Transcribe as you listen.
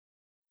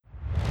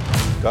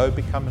Go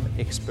become an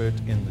expert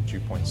in the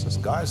DuPont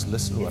system. Guys,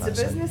 listen to what I It's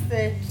a say. business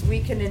that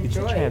we can It's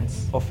enjoy. a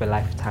chance of a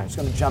lifetime. Just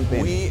going to jump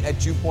in. We at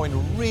DuPont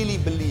really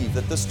believe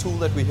that this tool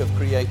that we have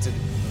created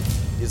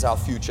is our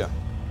future.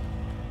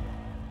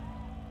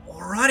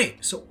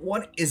 Alrighty, so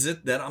what is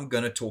it that I'm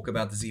going to talk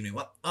about this evening?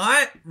 Well,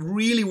 I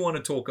really want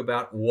to talk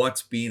about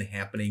what's been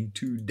happening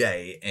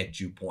today at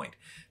DuPont.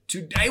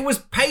 Today was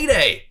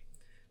payday.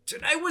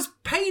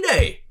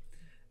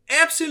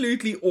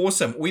 Absolutely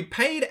awesome. We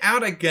paid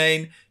out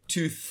again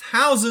to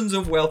thousands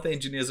of wealth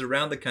engineers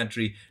around the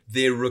country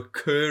their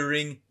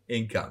recurring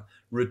income,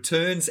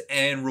 returns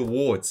and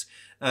rewards.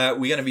 We're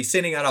going to be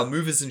sending out our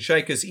movers and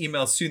shakers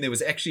email soon. There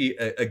was actually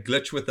a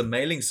glitch with the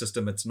mailing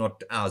system. It's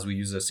not ours. We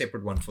use a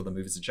separate one for the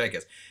movers and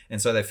shakers.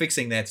 And so they're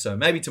fixing that. So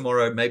maybe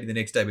tomorrow, maybe the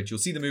next day, but you'll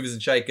see the movers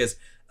and shakers,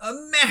 a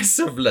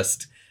massive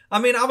list. I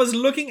mean, I was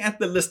looking at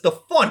the list. The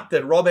font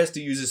that Rob has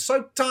to use is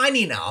so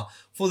tiny now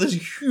for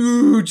this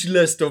huge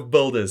list of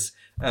builders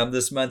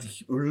this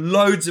month.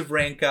 Loads of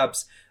rank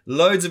ups,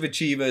 loads of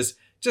achievers.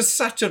 Just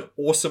such an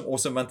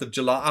awesome month of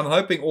July. I'm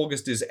hoping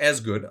August is as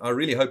good. I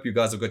really hope you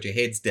guys have got your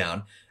heads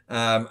down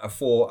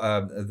for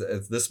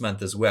this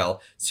month as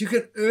well. So you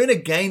can earn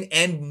again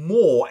and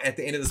more at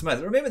the end of this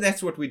month. Remember,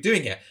 that's what we're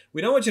doing here.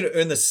 We don't want you to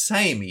earn the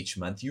same each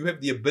month. You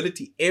have the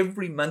ability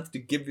every month to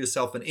give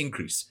yourself an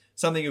increase,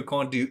 something you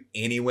can't do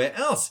anywhere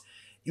else.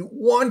 You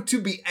want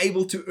to be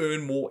able to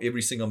earn more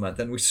every single month,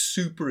 and we're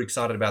super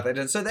excited about that.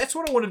 And so that's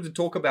what I wanted to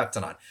talk about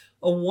tonight.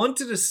 I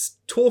wanted to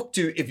talk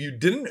to, if you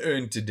didn't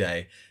earn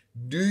today,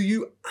 do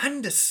you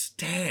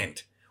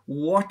understand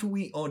what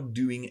we are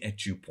doing at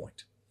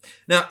DuPont?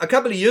 Now, a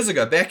couple of years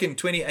ago, back in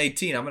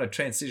 2018, I'm going to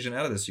transition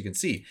out of this, you can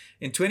see.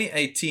 In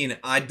 2018,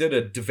 I did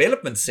a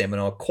development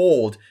seminar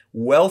called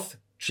Wealth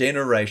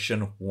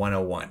Generation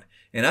 101.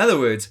 In other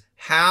words,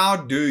 how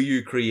do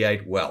you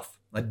create wealth?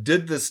 I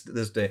did this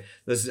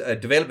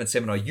development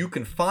seminar. You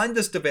can find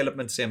this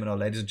development seminar,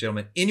 ladies and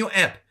gentlemen, in your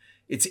app.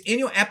 It's in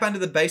your app under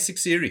the basic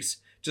series.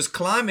 Just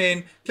climb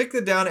in, click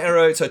the down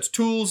arrow. So it's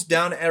tools,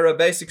 down arrow,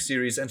 basic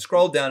series, and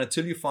scroll down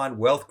until you find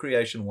Wealth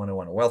Creation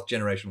 101 or Wealth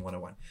Generation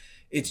 101.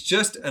 It's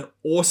just an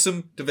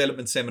awesome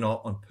development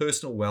seminar on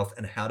personal wealth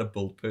and how to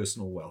build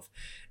personal wealth.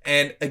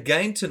 And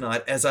again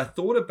tonight, as I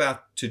thought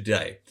about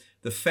today,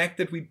 the fact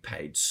that we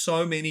paid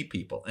so many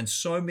people and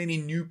so many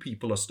new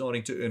people are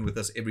starting to earn with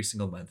us every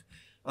single month,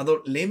 I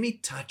thought, let me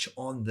touch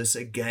on this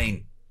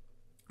again.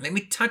 Let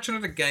me touch on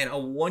it again. I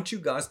want you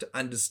guys to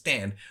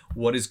understand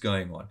what is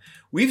going on.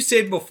 We've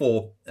said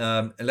before,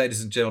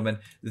 ladies and gentlemen,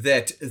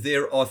 that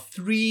there are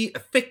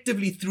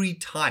effectively three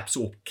types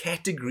or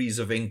categories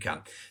of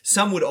income.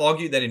 Some would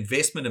argue that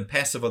investment and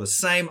passive are the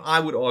same.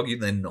 I would argue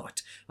they're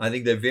not. I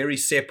think they're very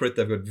separate.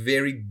 They've got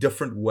very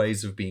different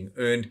ways of being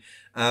earned.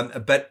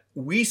 But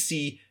we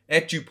see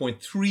at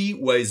DuPont three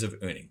ways of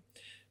earning.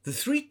 The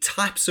three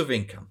types of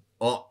income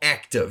are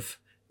active,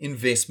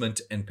 investment,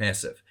 and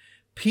passive.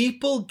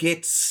 People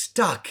get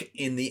stuck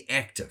in the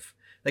active.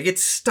 They get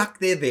stuck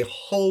there their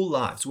whole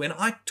lives. When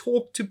I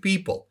talk to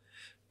people,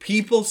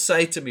 people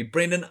say to me,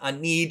 Brendan, I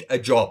need a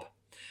job.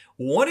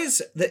 What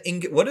does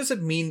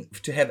it mean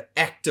to have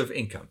active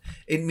income?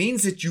 It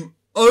means that you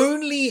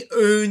only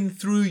earn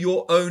through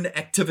your own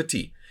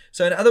activity.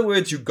 So in other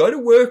words, you go to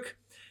work,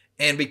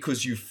 and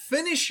because you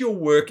finish your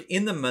work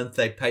in the month,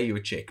 they pay you a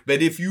check.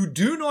 But if you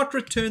do not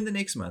return the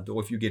next month,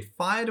 or if you get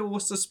fired or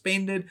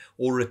suspended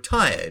or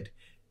retired,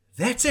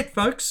 that's it,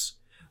 folks.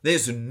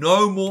 There's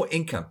no more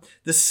income.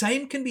 The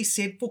same can be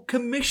said for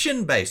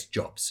commission-based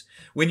jobs.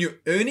 When you're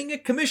earning a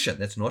commission,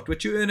 that's not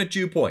what you earn at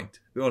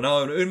DuPont. Well,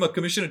 no, I earn my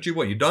commission at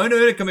DuPont. You don't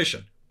earn a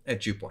commission at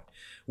DuPont.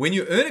 When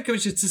you earn a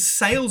commission, it's a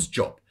sales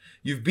job.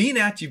 You've been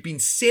out, you've been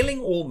selling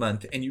all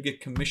month, and you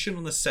get commission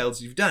on the sales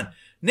you've done.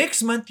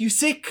 Next month, you're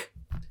sick.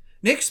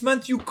 Next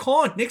month, you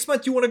can't. Next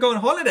month, you want to go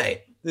on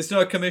holiday. There's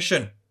no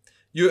commission.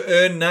 You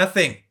earn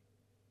nothing.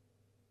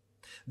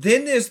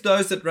 Then there's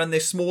those that run their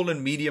small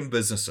and medium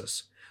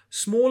businesses.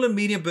 Small and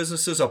medium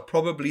businesses are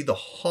probably the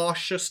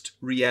harshest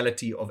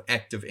reality of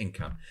active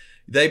income.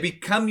 They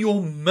become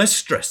your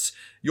mistress,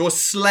 your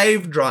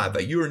slave driver.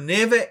 You're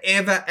never,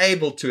 ever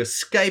able to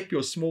escape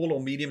your small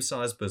or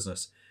medium-sized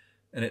business.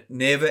 And it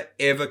never,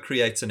 ever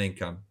creates an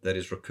income that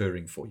is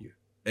recurring for you.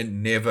 It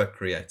never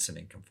creates an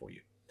income for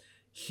you.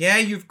 Here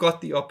you've got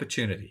the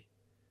opportunity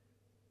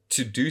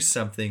to do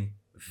something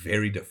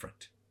very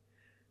different.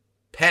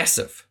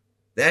 Passive.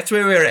 That's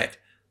where we're at.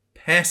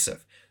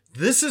 Passive.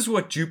 This is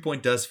what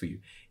DuPont does for you.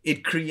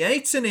 It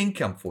creates an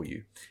income for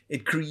you.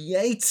 It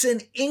creates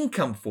an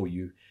income for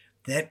you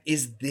that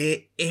is there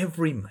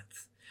every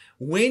month.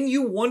 When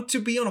you want to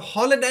be on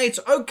holiday, it's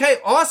okay.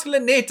 Ask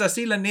Lynette. I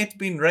see Lynette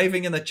been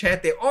raving in the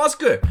chat there.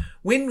 Ask her.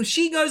 When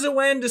she goes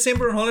away in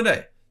December on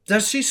holiday,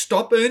 does she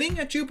stop earning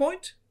at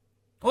DuPont?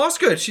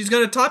 Ask her. She's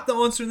going to type the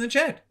answer in the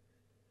chat.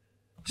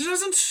 She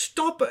doesn't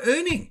stop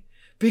earning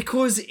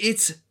because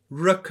it's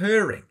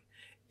recurring.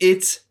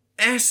 It's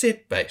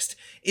asset-based.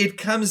 It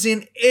comes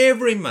in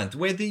every month,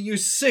 whether you're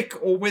sick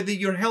or whether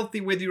you're healthy,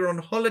 whether you're on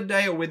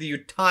holiday or whether you're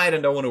tired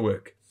and don't want to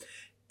work.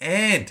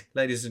 And,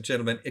 ladies and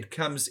gentlemen, it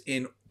comes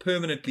in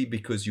permanently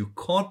because you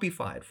can't be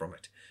fired from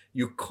it.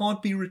 You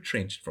can't be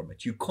retrenched from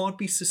it. You can't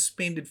be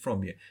suspended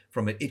from it.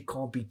 It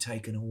can't be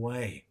taken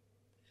away.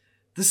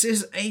 This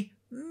is a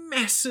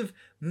massive,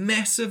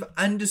 massive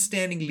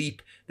understanding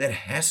leap that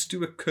has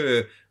to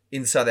occur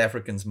in South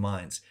Africans'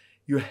 minds.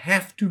 You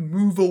have to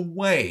move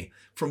away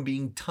from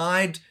being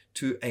tied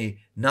to a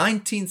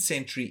 19th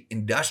century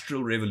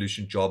industrial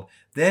revolution job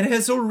that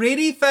has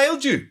already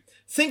failed you.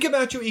 Think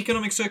about your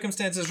economic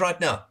circumstances right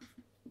now.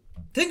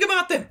 Think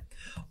about them.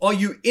 Are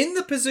you in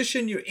the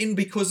position you're in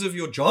because of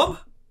your job?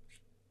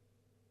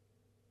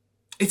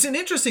 It's an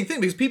interesting thing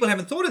because people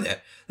haven't thought of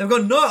that. They've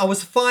gone, no, I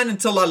was fine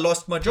until I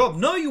lost my job.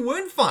 No, you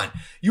weren't fine.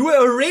 You were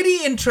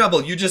already in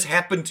trouble. You just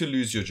happened to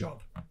lose your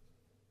job.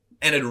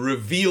 And it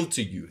revealed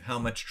to you how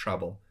much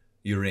trouble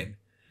you're in.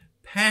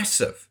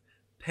 Passive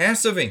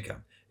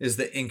income is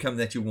the income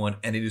that you want,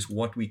 and it is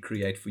what we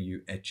create for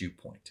you at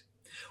DewPoint.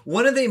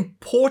 One of the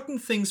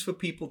important things for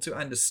people to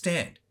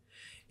understand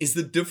is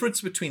the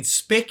difference between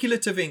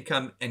speculative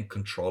income and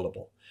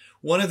controllable.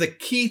 One of the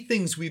key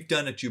things we've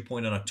done at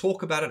DewPoint, and I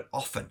talk about it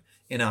often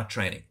in our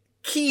training,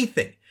 key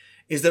thing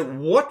is that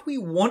what we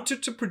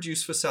wanted to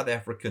produce for South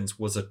Africans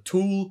was a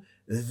tool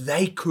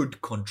they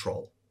could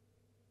control.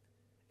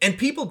 And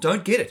people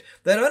don't get it.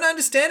 They don't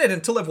understand it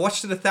until they've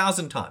watched it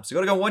 1,000 times. You've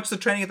got to go watch the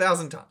training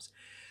 1,000 times.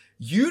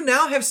 You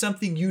now have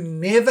something you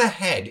never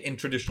had in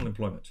traditional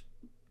employment.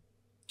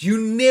 You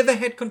never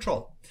had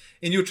control.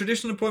 In your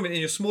traditional employment,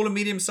 in your small and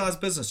medium-sized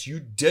business, you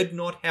did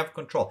not have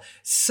control.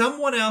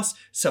 Someone else,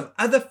 some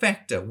other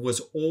factor was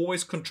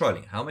always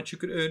controlling how much you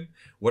could earn,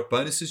 what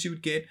bonuses you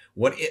would get,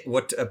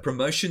 what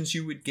promotions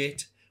you would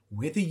get,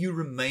 whether you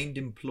remained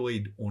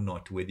employed or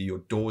not, whether your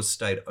doors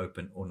stayed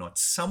open or not.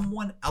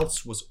 Someone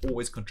else was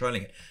always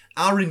controlling it.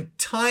 Our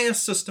entire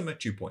system at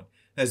DewPoint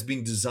has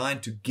been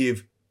designed to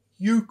give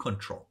you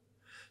control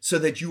so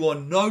that you are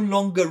no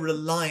longer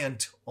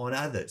reliant on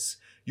others.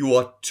 You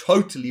are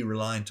totally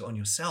reliant on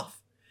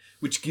yourself,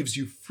 which gives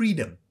you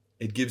freedom.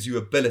 It gives you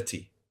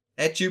ability.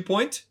 At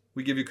DewPoint,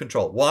 we give you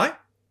control. Why?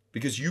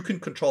 Because you can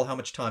control how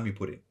much time you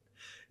put in.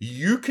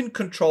 You can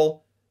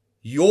control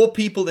your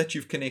people that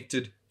you've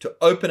connected to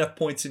open up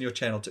points in your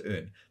channel to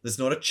earn. There's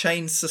not a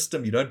chain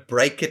system. You don't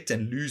break it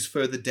and lose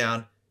further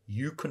down.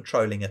 You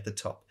controlling at the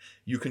top.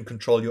 You can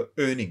control your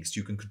earnings.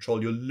 You can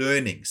control your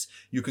learnings.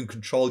 You can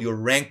control your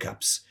rank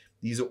ups.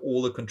 These are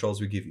all the controls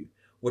we give you.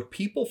 What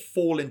people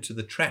fall into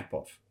the trap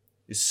of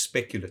is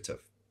speculative.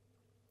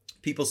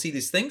 People see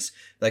these things.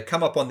 They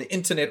come up on the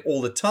internet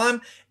all the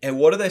time. And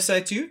what do they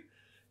say to you?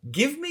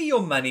 Give me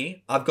your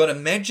money. I've got a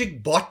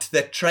magic bot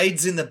that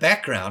trades in the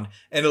background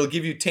and it'll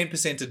give you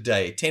 10% a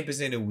day,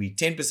 10% a week,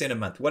 10% a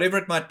month, whatever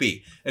it might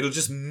be. It'll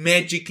just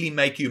magically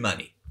make you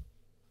money.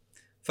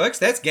 Folks,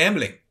 that's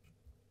gambling.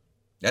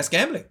 That's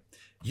gambling.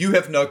 You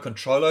have no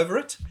control over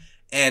it.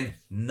 And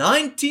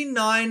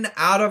 99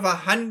 out of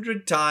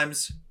 100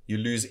 times, you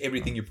lose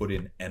everything you put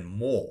in, and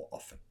more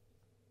often.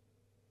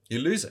 You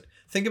lose it.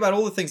 Think about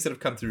all the things that have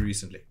come through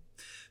recently.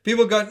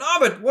 People go, no,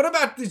 but what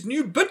about this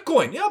new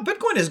Bitcoin? Yeah,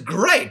 Bitcoin is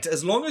great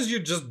as long as you're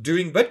just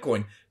doing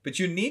Bitcoin. But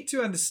you need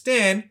to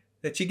understand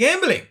that you're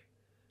gambling.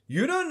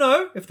 You don't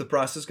know if the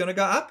price is going to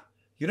go up.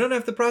 You don't know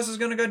if the price is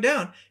going to go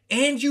down.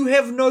 And you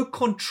have no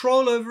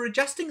control over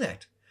adjusting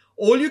that.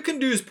 All you can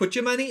do is put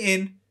your money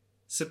in,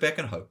 sit back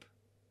and hope.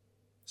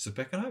 Sit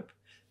back and hope.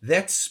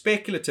 That's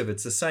speculative.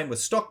 It's the same with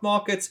stock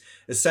markets.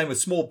 It's the same with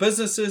small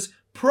businesses.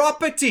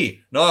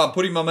 Property. No, I'm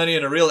putting my money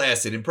in a real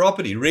asset, in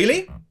property.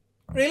 Really?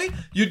 Really?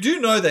 You do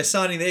know they're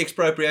signing the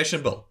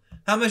expropriation bill.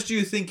 How much do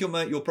you think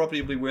your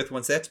property will be worth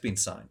once that's been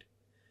signed?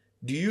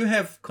 Do you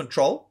have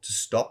control to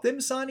stop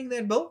them signing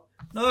that bill?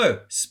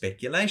 No.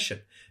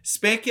 Speculation.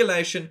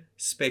 Speculation.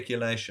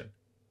 Speculation.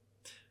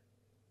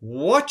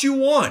 What you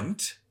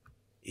want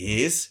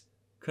is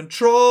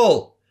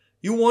control.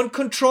 You want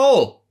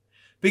control.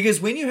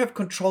 Because when you have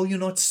control, you're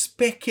not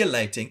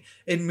speculating.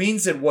 It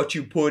means that what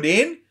you put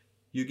in,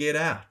 you get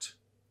out.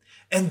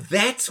 And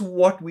that's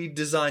what we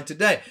designed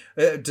today,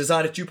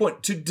 designed at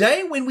DewPoint.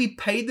 Today, when we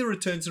paid the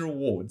returns and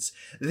rewards,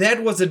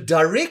 that was a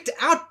direct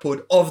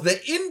output of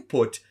the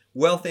input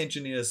wealth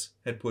engineers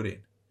had put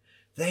in.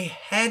 They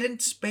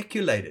hadn't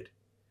speculated.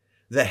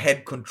 They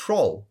had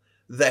control.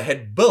 They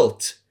had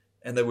built,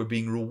 and they were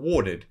being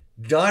rewarded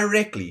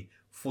directly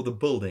for the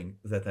building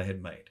that they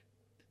had made.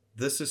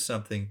 This is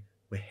something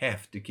we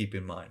have to keep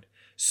in mind.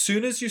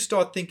 Soon as you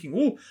start thinking,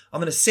 oh, I'm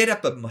going to set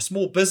up my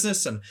small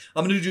business and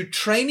I'm going to do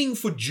training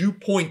for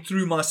DewPoint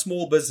through my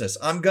small business.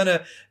 I'm going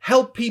to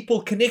help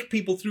people, connect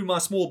people through my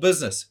small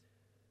business.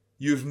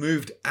 You've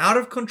moved out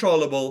of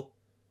controllable.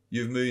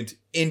 You've moved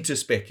into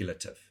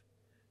speculative.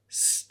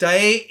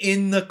 Stay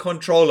in the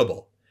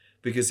controllable,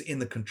 because in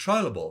the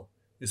controllable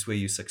is where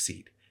you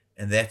succeed.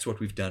 And that's what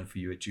we've done for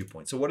you at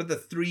DewPoint. So what are the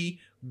 3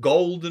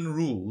 golden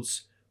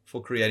rules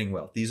for creating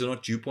wealth? These are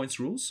not DewPoint's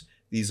rules.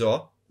 These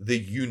are the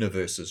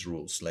universe's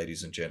rules,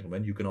 ladies and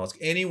gentlemen. You can ask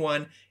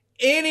anyone,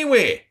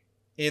 anywhere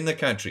in the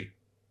country,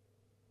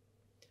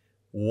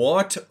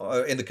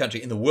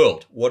 in the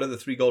world, what are the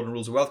 3 golden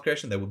rules of wealth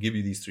creation? They will give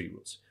you these 3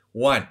 rules.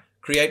 1,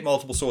 create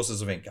multiple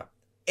sources of income.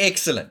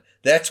 Excellent.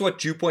 That's what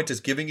DewPoint is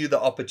giving you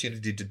the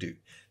opportunity to do.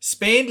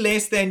 Spend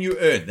less than you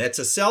earn. That's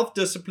a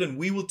self-discipline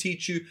we will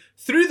teach you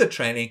through the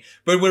training,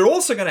 but we're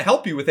also going to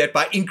help you with that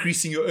by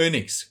increasing your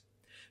earnings.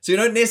 So you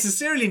don't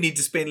necessarily need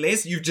to spend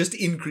less. You've just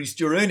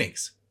increased your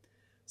earnings.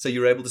 So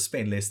you're able to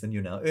spend less than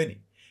you're now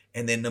earning.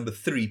 And then number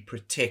 3,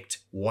 protect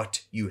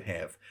what you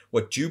have.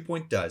 What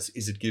DewPoint does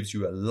is it gives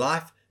you a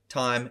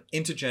lifetime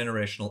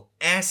intergenerational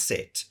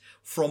asset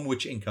from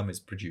which income is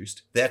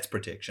produced. That's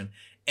protection.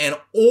 And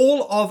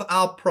all of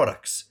our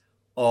products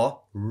are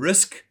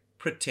risk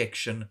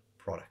protection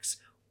products.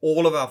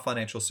 All of our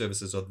financial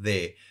services are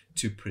there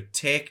to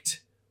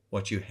protect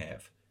what you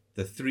have.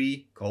 The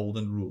 3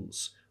 golden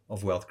rules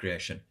of wealth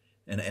creation.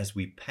 And as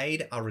we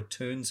paid our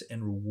returns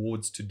and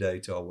rewards today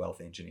to our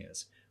wealth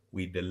engineers,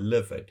 we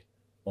delivered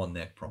on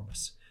that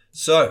promise.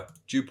 So,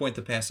 DewPoint,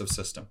 the passive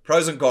system.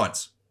 Pros and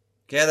cons.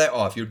 Here they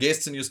are. If you're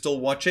guests and you're still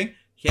watching,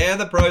 here are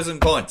the pros and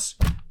cons.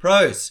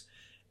 Pros.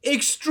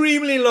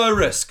 Extremely low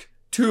risk.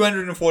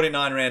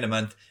 249 Rand a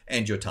month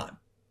and your time.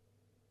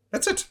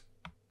 That's it.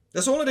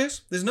 That's all it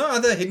is. There's no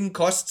other hidden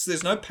costs.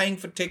 There's no paying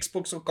for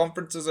textbooks or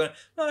conferences.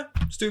 No,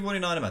 it's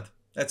 $249 a month.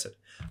 That's it.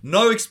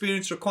 No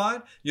experience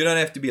required. You don't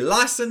have to be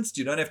licensed.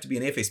 You don't have to be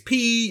an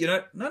FSP.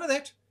 None of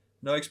that.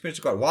 No experience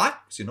required. Why?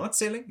 Because you're not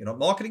selling. You're not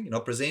marketing. You're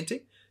not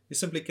presenting. You're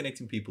simply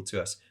connecting people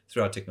to us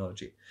through our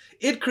technology.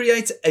 It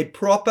creates a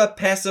proper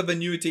passive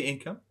annuity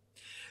income.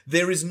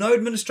 There is no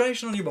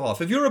administration on your behalf.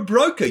 If you're a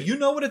broker, you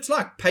know what it's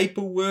like.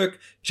 Paperwork,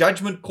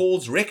 judgment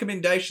calls,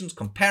 recommendations,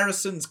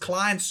 comparisons,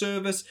 client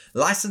service,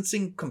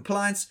 licensing,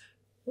 compliance,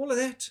 all of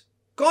that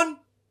gone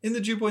in the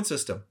DewPoint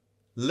system.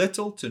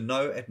 Little to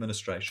no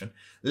administration.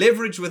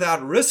 Leverage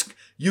without risk.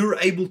 You're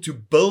able to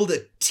build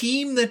a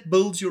team that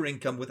builds your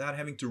income without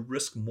having to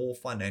risk more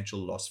financial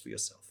loss for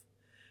yourself.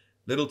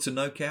 Little to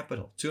no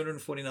capital.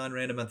 249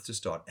 Rand a month to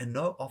start. And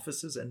no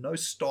offices and no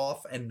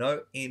staff and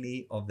no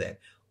any of that.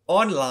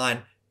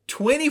 Online,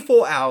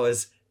 24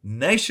 hours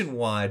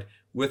nationwide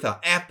with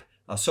our app,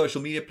 our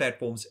social media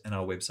platforms, and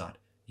our website.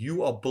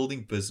 You are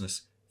building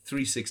business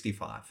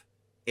 365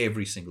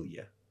 every single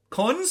year.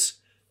 Cons,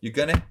 you're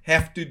going to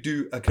have to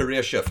do a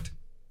career shift.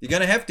 You're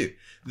going to have to.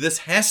 This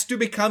has to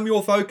become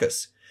your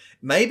focus.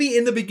 Maybe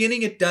in the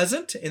beginning it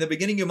doesn't. In the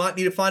beginning you might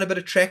need to find a bit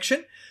of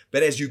traction.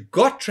 But as you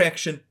got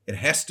traction, it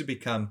has to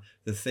become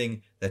the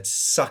thing that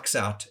sucks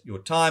out your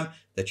time,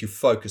 that you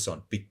focus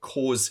on,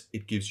 because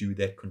it gives you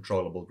that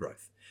controllable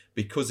growth.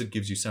 Because it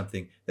gives you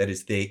something that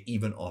is there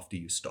even after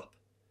you stop.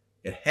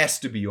 It has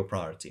to be your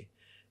priority.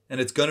 And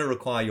it's going to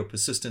require your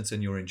persistence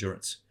and your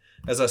endurance.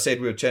 As I said,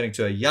 we were chatting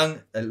to a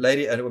young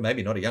lady,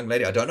 maybe not a young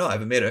lady, I don't know, I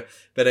haven't met her,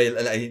 but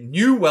a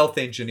new wealth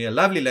engineer,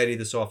 lovely lady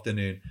this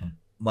afternoon.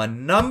 My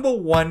number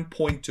one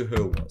point to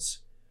her was,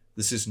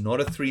 this is not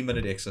a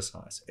 3-minute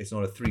exercise. It's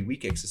not a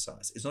 3-week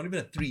exercise. It's not even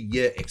a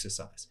 3-year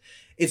exercise.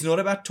 It's not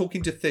about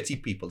talking to 30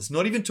 people. It's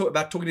not even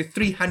about talking to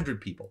 300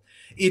 people.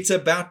 It's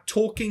about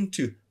talking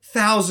to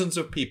thousands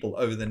of people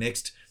over the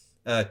next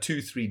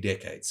 2-3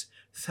 decades.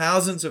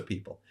 Thousands of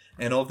people.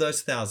 And of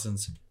those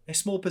thousands, a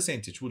small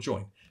percentage will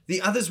join.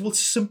 The others will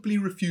simply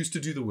refuse to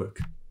do the work.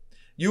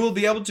 You will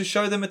be able to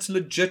show them it's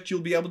legit.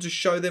 You'll be able to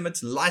show them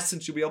it's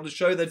licensed. You'll be able to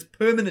show that it's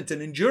permanent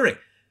and enduring.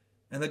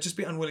 And they'll just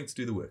be unwilling to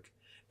do the work.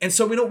 And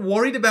so we're not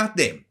worried about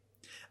them.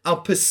 Our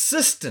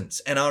persistence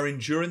and our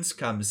endurance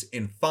comes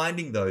in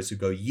finding those who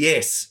go,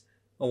 yes,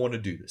 I want to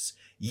do this.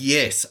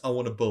 Yes, I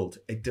want to build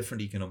a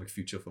different economic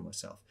future for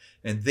myself.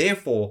 And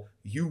therefore,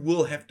 you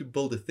will have to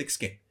build a thick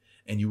skin.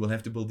 And you will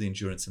have to build the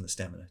endurance and the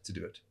stamina to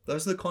do it.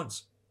 Those are the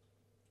cons.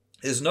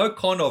 There's no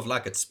con of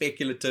like it's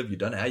speculative. You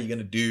don't know how you're going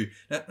to do.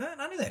 No,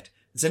 none of that.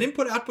 It's an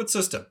input-output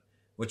system.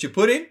 What you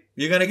put in,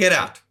 you're going to get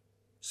out.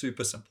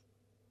 Super simple.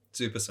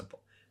 Super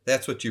simple.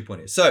 That's what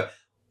DewPoint is. So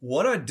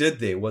what I did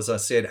there was I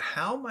said,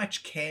 how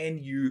much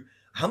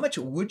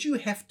would you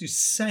have to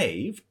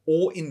save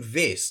or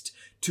invest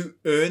to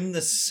earn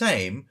the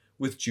same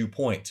with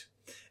DewPoint?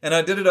 And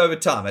I did it over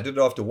time. I did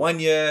it after 1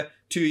 year,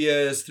 2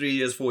 years, 3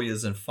 years, 4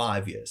 years, and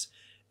 5 years.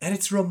 And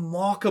it's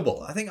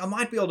remarkable. I think I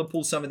might be able to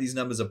pull some of these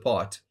numbers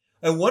apart.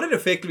 And what it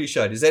effectively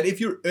showed is that if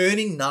you're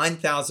earning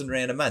 9,000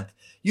 Rand a month,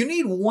 you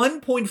need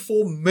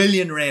 1.4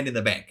 million Rand in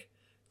the bank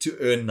to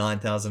earn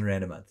 9,000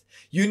 Rand a month.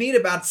 You need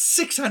about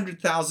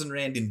 600,000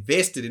 Rand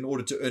invested in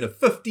order to earn a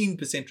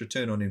 15%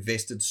 return on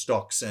invested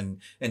stocks and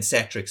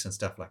Satrix and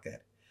stuff like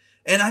that.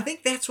 And I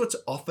think that's what's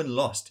often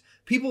lost.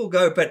 People will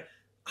go, but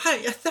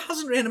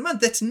 1,000 Rand a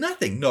month, that's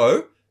nothing.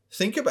 No,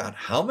 think about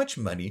how much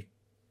money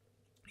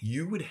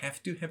you would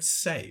have to have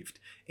saved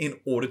in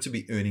order to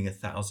be earning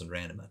 1,000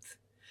 Rand a month.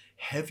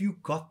 Have you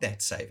got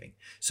that saving?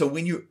 So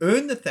when you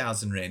earn the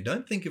 1,000 Rand,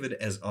 don't think of it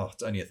as,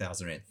 it's only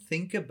 1,000 Rand.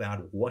 Think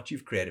about what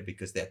you've created,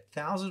 because that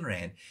 1,000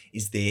 Rand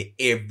is there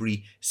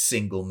every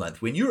single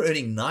month. When you're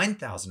earning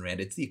 9,000 Rand,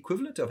 it's the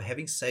equivalent of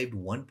having saved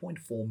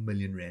 1.4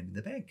 million Rand in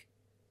the bank.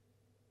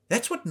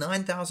 That's what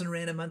 9,000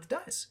 Rand a month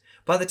does.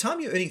 By the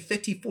time you're earning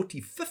 30,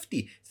 40,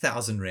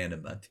 50,000 Rand a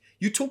month,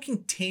 you're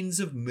talking tens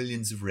of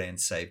millions of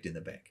Rand saved in the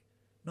bank.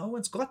 No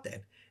one's got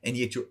that. And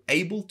yet you're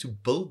able to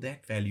build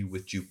that value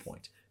with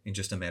DewPoint. in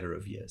just a matter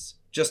of years.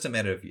 Just a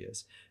matter of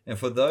years. And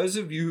for those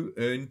of you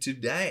who earn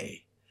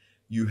today,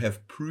 you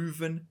have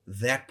proven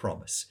that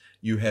promise.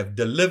 You have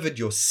delivered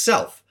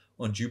yourself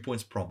on Dew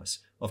Point's promise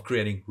of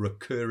creating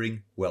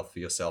recurring wealth for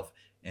yourself.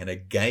 And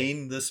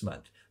again this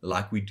month,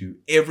 like we do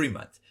every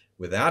month,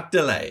 without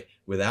delay,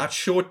 without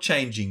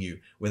shortchanging you,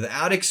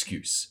 without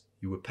excuse,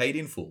 you were paid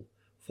in full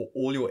for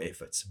all your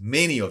efforts.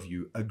 Many of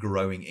you are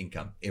growing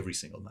income every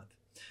single month.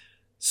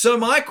 So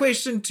my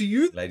question to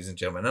you, ladies and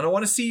gentlemen, and I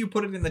want to see you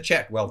put it in the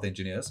chat, wealth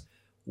engineers,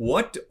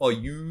 what are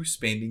you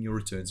spending your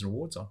returns and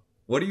rewards on?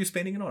 What are you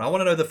spending it on? I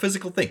want to know the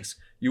physical things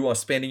you are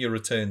spending your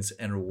returns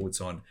and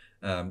rewards on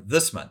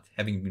this month,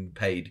 having been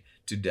paid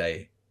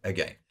today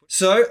again.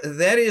 So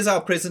that is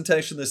our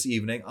presentation this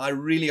evening. I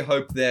really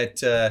hope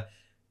that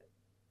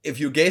if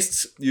you're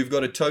guests, you've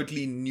got a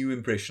totally new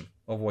impression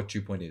of what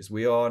Dew Point is.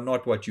 We are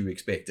not what you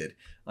expected.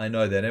 I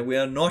know that. And we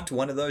are not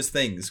one of those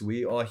things.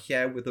 We are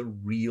here with a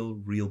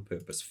real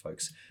purpose,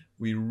 folks.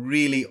 We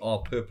really are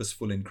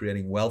purposeful in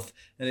creating wealth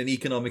and an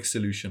economic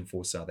solution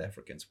for South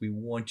Africans. We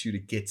want you to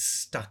get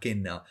stuck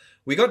in now.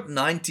 We got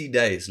 90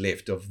 days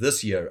left of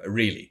this year,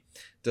 really.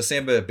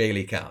 December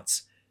barely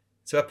counts.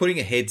 So by putting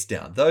your heads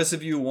down, those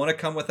of you who want to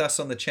come with us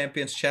on the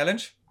Champions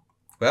Challenge,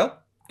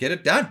 well, get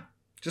it done.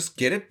 Just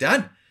get it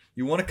done.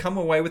 You want to come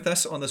away with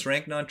us on this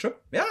Rank 9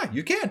 trip? Yeah,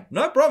 you can.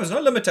 No problems, no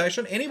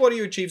limitation. Anybody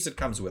who achieves it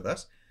comes with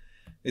us.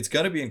 It's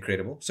going to be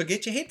incredible. So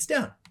get your heads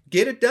down.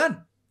 Get it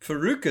done.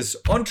 Farouk is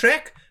on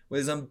track.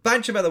 There's a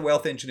bunch of other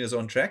wealth engineers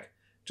on track.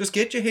 Just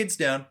get your heads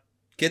down.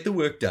 Get the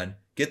work done.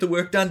 Get the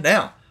work done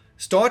now.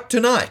 Start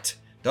tonight.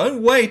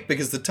 Don't wait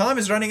because the time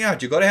is running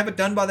out. You've got to have it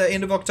done by the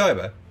end of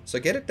October. So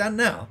get it done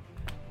now.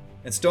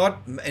 And start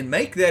and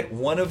make that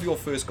one of your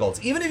first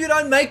goals. Even if you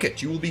don't make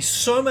it, you will be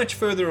so much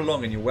further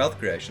along in your wealth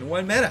creation. It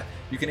won't matter.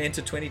 You can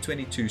enter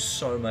 2022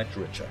 so much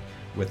richer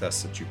with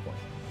us at Dew Point.